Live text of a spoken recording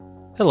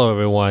Hello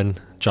everyone,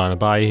 John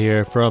Abai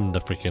here from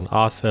The Freaking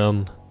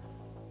Awesome.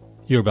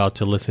 You're about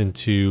to listen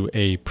to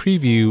a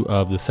preview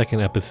of the second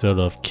episode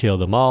of Kill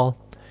Them All.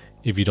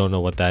 If you don't know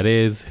what that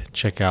is,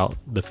 check out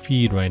the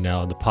feed right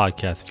now, the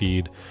podcast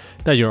feed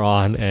that you're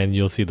on, and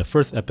you'll see the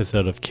first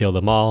episode of Kill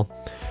Them All.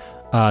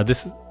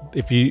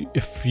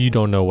 If you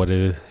don't know what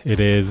it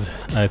is,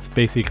 it's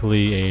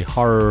basically a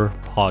horror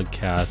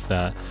podcast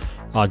that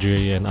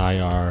Audrey and I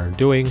are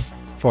doing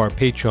for our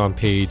Patreon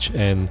page,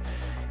 and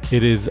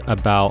it is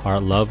about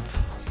our love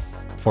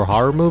for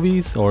horror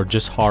movies, or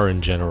just horror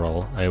in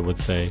general, I would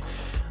say.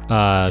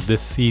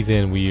 This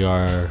season we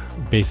are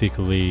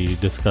basically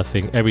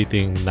discussing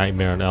everything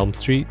Nightmare on Elm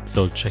Street,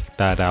 so check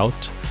that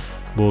out.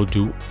 We'll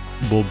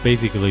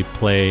basically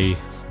play,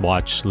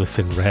 watch,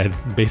 listen, read,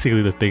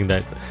 basically the thing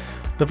that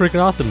The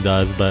Freaking Awesome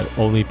does, but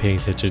only paying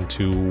attention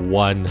to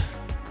one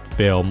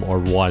film or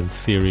one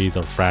series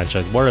or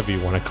franchise, whatever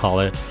you want to call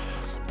it.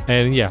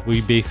 And yeah,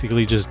 we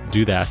basically just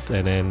do that,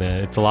 and then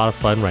it's a lot of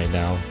fun right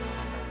now.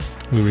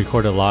 We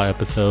recorded a lot of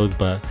episodes,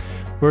 but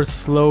we're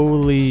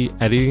slowly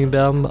editing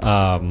them.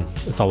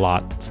 It's a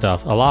lot of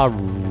stuff, a lot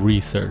of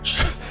research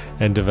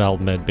and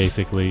development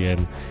basically,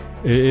 and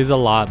it is a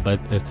lot, but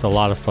it's a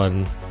lot of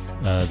fun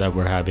that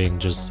we're having,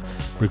 just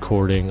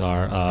recording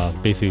our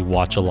basically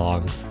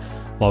watch-alongs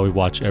while we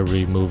watch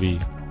every movie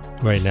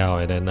right now.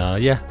 And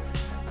then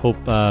hope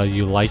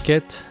you like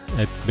it.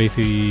 It's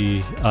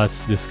basically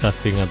us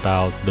discussing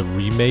about the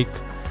remake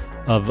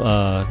of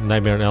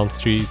Nightmare on Elm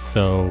Street.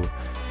 So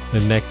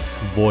the next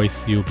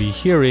voice you'll be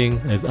hearing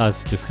is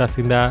us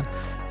discussing that,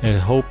 and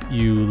hope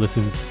you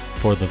listen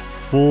for the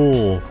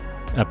full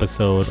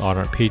episode on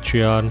our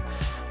Patreon.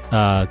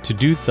 To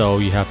do so,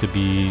 you have to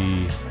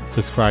be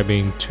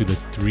subscribing to the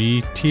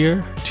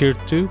tier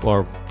 2,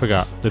 or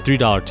forgot, the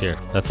 $3 tier.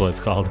 That's what it's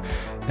called.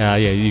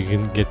 You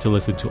can get to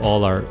listen to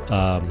all our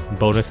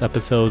bonus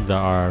episodes that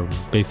are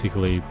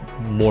basically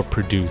more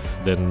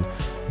produced than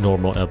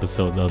normal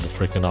episodes of The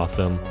Freaking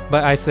Awesome.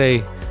 But I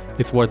say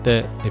it's worth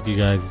it if you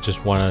guys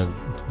just want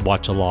to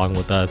watch along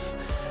with us.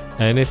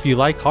 And if you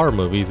like horror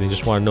movies and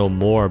just want to know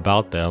more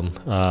about them,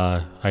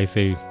 I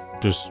say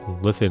just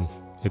listen.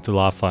 It's a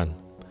lot of fun.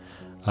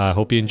 I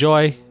hope you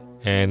enjoy,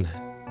 and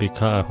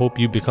hope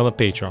you become a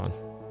patron.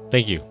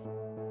 Thank you.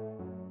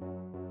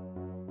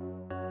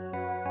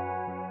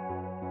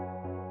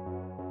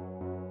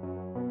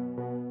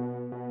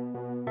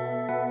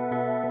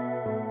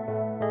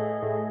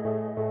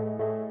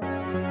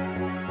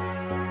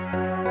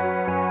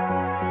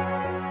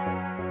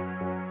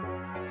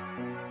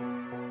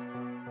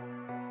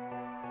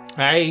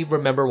 I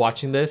remember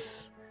watching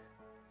this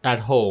at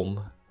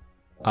home,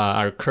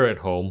 our current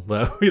home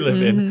that we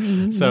live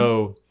in.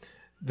 So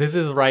this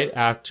is right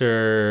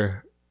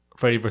after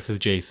Freddy vs.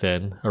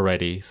 Jason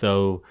already.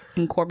 So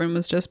and Corbin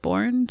was just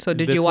born. So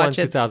did you watch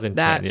it?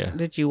 2010. Yeah.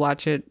 Did you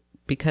watch it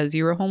because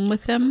you were home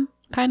with him?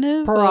 Kind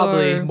of.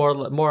 Probably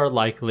more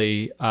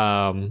likely.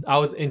 I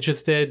was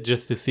interested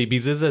just to see,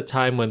 because this is a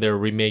time when they're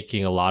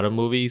remaking a lot of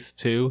movies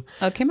too.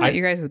 Oh, it came out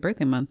your guys'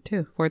 birthday month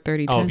too.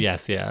 4/30. Oh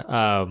yes,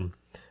 yeah.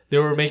 They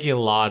were making a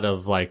lot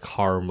of like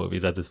horror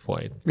movies at this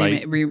point.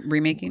 Like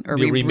remaking or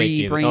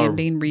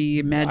rebranding,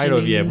 reimagining. I don't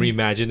know, yeah,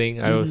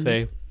 reimagining, I would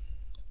say.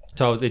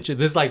 So I was interested.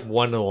 This is like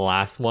one of the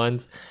last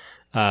ones.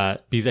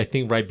 Because I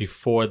think right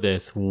before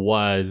this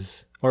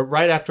was, or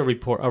right after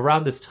Report,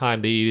 around this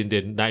time, they even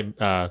did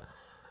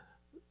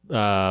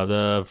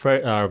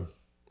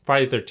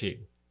Friday 13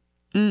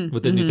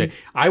 with the new day.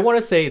 I want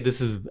to say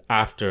this is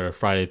after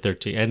Friday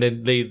 13, and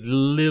then they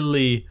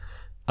literally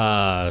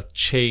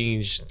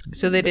changed.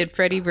 So they did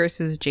Freddy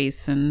versus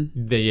Jason.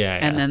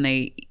 And then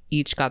they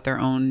each got their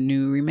own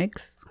new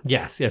remakes.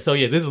 Yes, yeah. So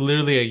yeah, this is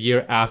literally a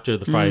year after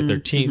the Friday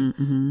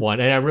 13th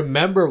one, and I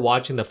remember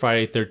watching the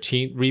Friday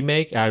 13th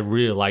remake. I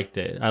really liked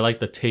it. I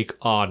liked the take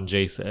on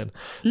Jason.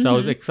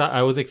 So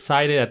I was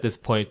excited at this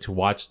point to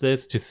watch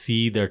this, to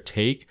see their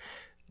take.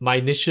 My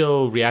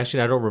initial reaction,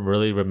 I don't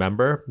really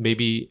remember.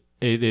 Maybe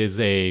it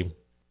is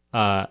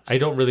I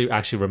don't really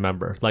actually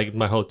remember, like,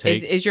 my whole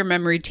take. Is your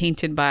memory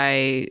tainted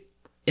by,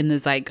 in the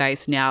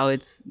zeitgeist now,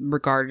 it's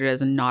regarded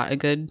as I'm not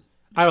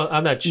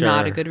sure.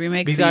 Not a good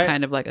remake, because so you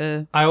kind of like,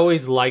 I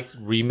always liked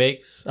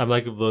remakes. I'm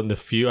like in the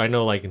few, I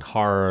know, like in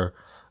horror,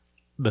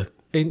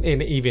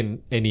 in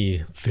even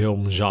any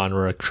film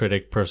genre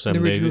critic person, the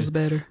original's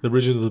better. The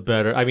original is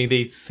better. I mean,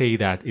 they say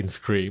that in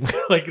Scream.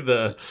 Like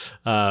the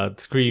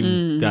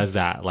Scream does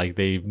that. Like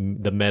the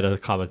meta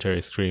commentary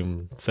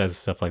Scream says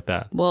stuff like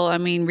that. Well, I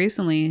mean,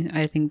 recently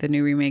I think the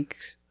new remake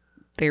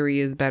theory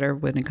is better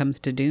when it comes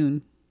to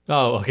Dune.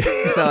 Oh,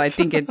 okay. So I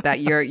think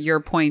that your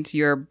point,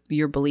 your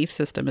belief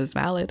system is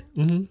valid.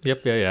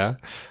 Yep. Yeah.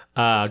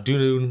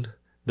 Dune,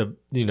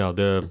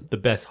 the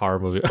best horror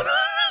movie.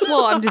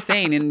 Well, I'm just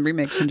saying, in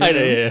remakes in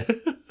general. I know,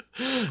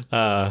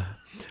 yeah.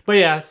 But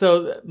yeah,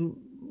 so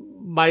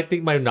I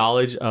think my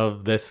knowledge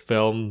of this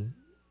film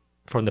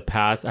from the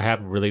past, I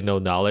have really no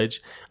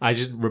knowledge. I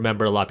just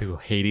remember a lot of people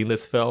hating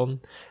this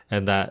film,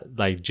 and that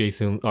like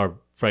Jason or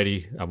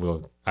Freddy, I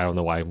don't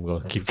know why I'm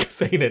going to keep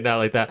saying it now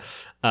like that.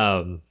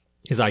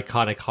 his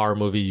iconic horror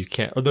movie. You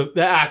can't, or the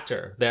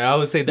actor there. I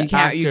would say the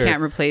actor. You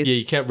can't replace. Yeah,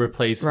 you can't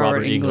replace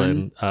Robert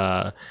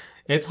Englund.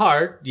 It's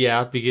hard,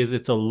 yeah, because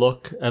it's a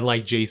look,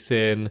 unlike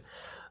Jason,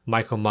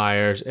 Michael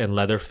Myers, and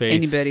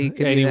Leatherface.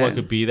 Anyone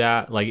could be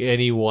that. Like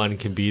anyone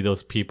can be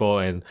those people,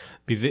 and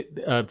because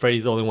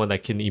Freddy's the only one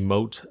that can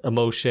emote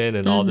emotion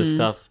and all this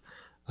stuff.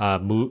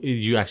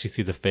 You actually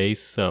see the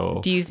face. So,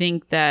 do you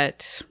think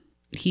that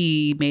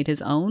he made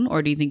his own,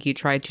 or do you think he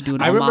tried to do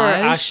an homage? I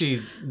remember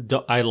actually,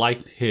 I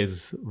liked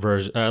his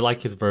version. I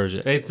like his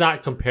version. It's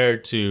not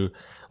compared to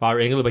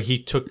Robert Englund, but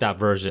he took that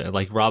version.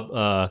 Like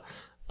I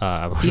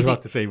was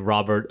about to say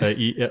Robert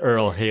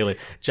Earl Haley.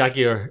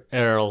 Jackie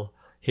Earl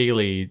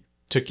Haley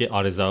took it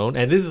on his own,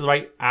 and this is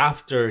right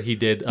after he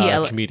did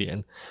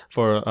Comedian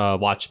for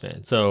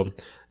Watchmen. So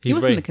he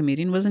wasn't the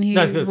comedian, wasn't he?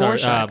 No, sorry,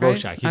 Rorschach, right?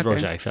 Rorschach. He's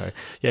Rorschach. Sorry,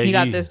 yeah, he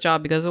got this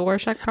job because of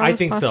Rorschach. I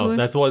think so.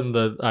 That's one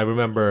that I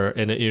remember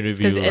in an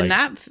interview. Because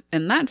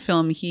in that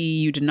film,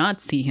 you did not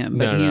see him,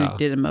 but he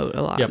did emote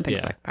a lot and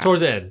things like that.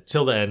 Towards the end,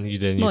 till the end, you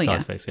didn't. You saw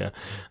his face, yeah.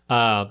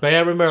 But I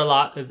remember a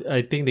lot.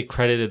 I think they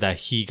credited that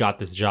he got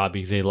this job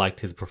because they liked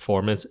his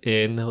performance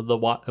in the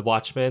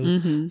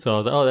Watchmen. So I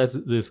was like, oh,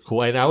 this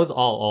cool. And I was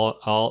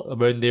all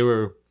when they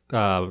were.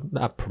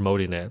 Not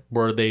promoting it,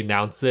 where they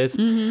announced this.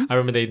 I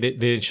remember they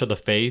didn't show the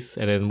face,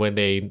 and then when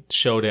they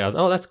showed it, I was,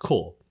 oh, that's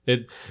cool.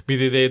 Because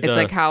it's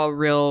like how a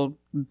real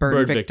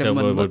burn victim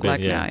would look like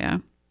now, yeah.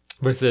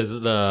 Versus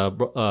the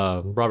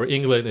Robert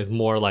Englund is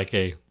more like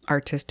a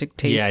artistic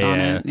taste on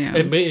it. Yeah,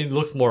 it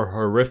looks more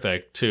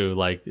horrific too.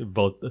 Like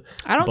both.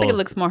 I don't think it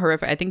looks more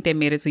horrific. I think they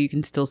made it so you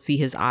can still see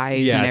his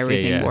eyes and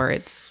everything. Where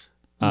it's.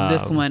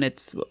 This one,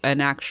 it's an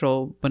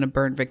actual, when a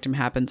burn victim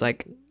happens,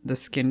 like the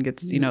skin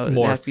gets, it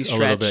has to be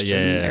stretched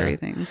and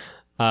everything.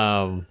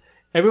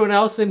 Everyone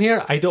else in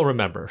here, I don't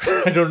remember.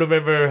 I don't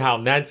remember how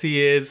Nancy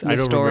is. I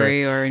don't story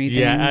remember, or anything.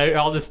 Yeah,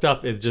 all this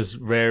stuff is just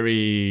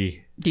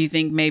very... Do you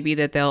think maybe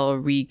that they'll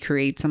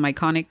recreate some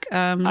iconic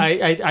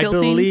I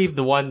believe scenes?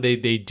 The one they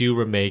do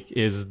remake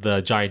is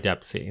the Johnny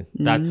Depp scene.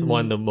 That's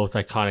one of the most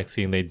iconic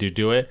scene they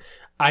do it.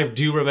 I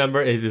do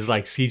remember it is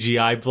like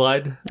CGI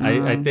blood,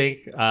 I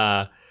think.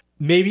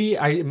 Maybe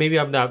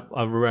I'm not.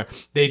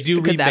 They do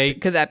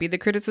remake. Could that be the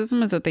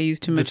criticism? Is that they use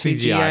too much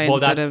CGI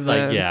instead of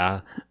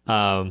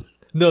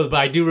no, but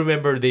I do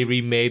remember they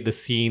remade the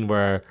scene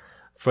where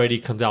Freddy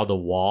comes out of the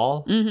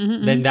wall.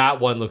 Then that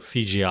one looks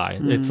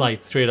CGI. It's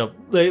like straight up.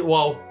 It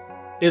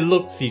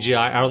looked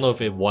CGI. I don't know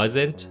if it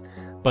wasn't,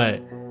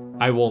 but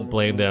I won't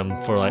blame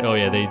them for like, oh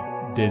yeah, they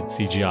did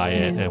CGI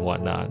it and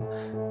whatnot.